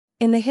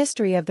In the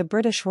history of the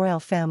British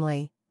royal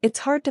family, it's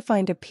hard to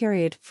find a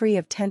period free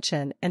of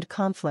tension and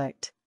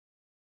conflict.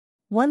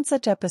 One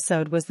such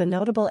episode was the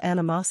notable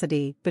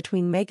animosity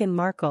between Meghan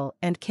Markle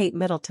and Kate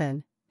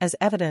Middleton, as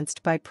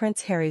evidenced by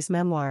Prince Harry's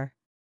memoir.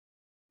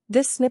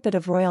 This snippet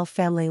of royal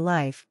family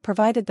life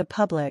provided the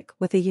public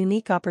with a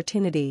unique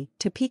opportunity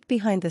to peek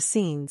behind the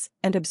scenes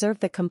and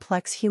observe the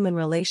complex human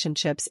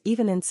relationships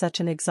even in such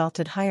an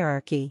exalted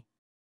hierarchy.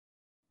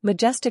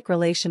 Majestic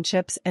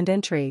relationships and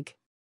intrigue.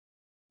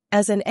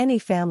 As in any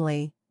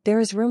family, there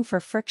is room for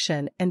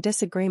friction and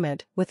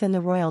disagreement within the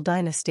royal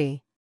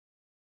dynasty.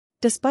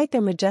 Despite their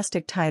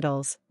majestic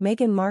titles,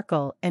 Meghan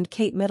Markle and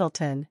Kate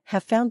Middleton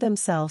have found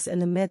themselves in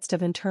the midst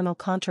of internal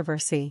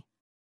controversy.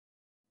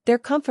 Their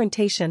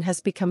confrontation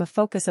has become a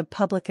focus of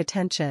public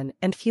attention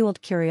and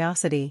fueled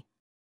curiosity.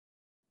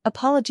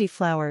 Apology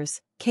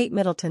flowers, Kate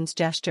Middleton's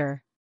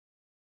gesture.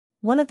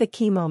 One of the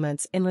key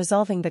moments in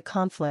resolving the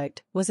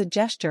conflict was a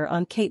gesture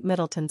on Kate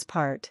Middleton's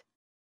part.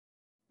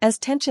 As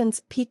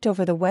tensions peaked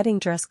over the wedding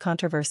dress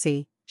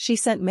controversy, she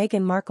sent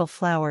Meghan Markle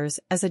flowers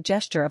as a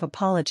gesture of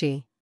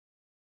apology.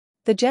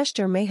 The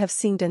gesture may have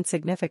seemed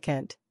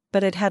insignificant,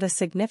 but it had a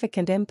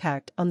significant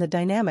impact on the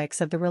dynamics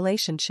of the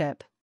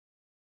relationship.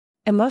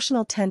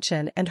 Emotional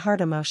tension and heart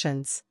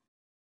emotions.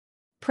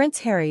 Prince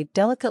Harry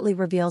delicately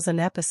reveals an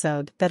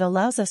episode that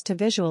allows us to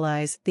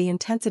visualize the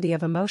intensity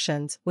of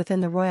emotions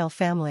within the royal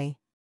family.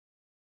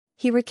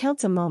 He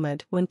recounts a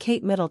moment when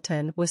Kate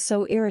Middleton was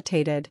so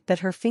irritated that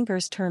her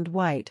fingers turned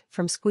white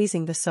from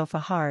squeezing the sofa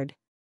hard.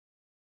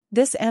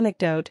 This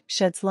anecdote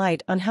sheds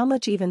light on how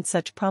much even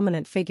such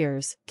prominent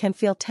figures can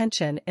feel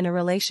tension in a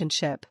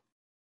relationship.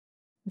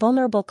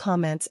 Vulnerable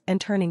comments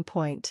and turning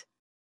point.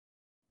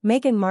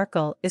 Meghan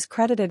Markle is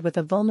credited with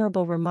a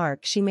vulnerable remark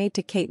she made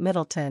to Kate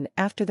Middleton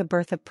after the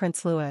birth of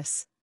Prince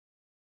Louis.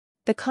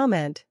 The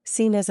comment,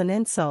 seen as an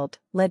insult,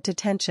 led to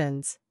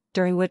tensions,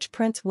 during which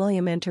Prince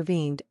William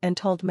intervened and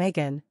told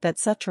Meghan that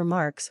such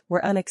remarks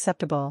were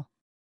unacceptable.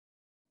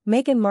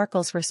 Meghan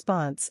Markle's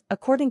response,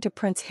 according to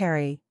Prince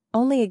Harry,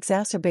 only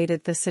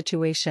exacerbated the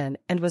situation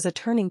and was a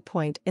turning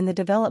point in the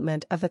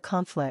development of the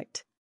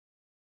conflict.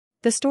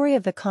 The story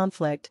of the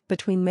conflict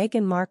between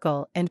Meghan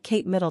Markle and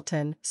Kate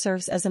Middleton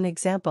serves as an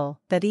example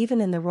that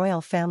even in the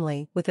royal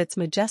family with its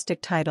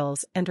majestic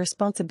titles and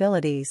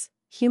responsibilities,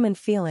 human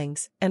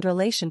feelings and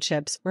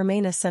relationships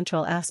remain a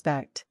central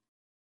aspect.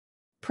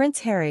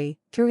 Prince Harry,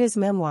 through his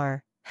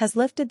memoir, has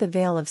lifted the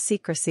veil of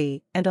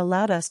secrecy and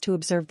allowed us to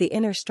observe the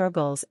inner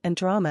struggles and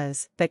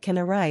dramas that can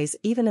arise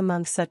even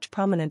among such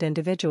prominent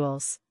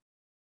individuals.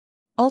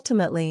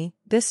 Ultimately,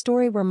 this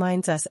story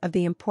reminds us of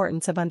the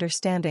importance of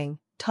understanding,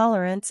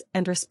 tolerance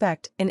and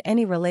respect in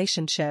any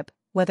relationship,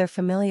 whether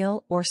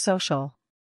familial or social.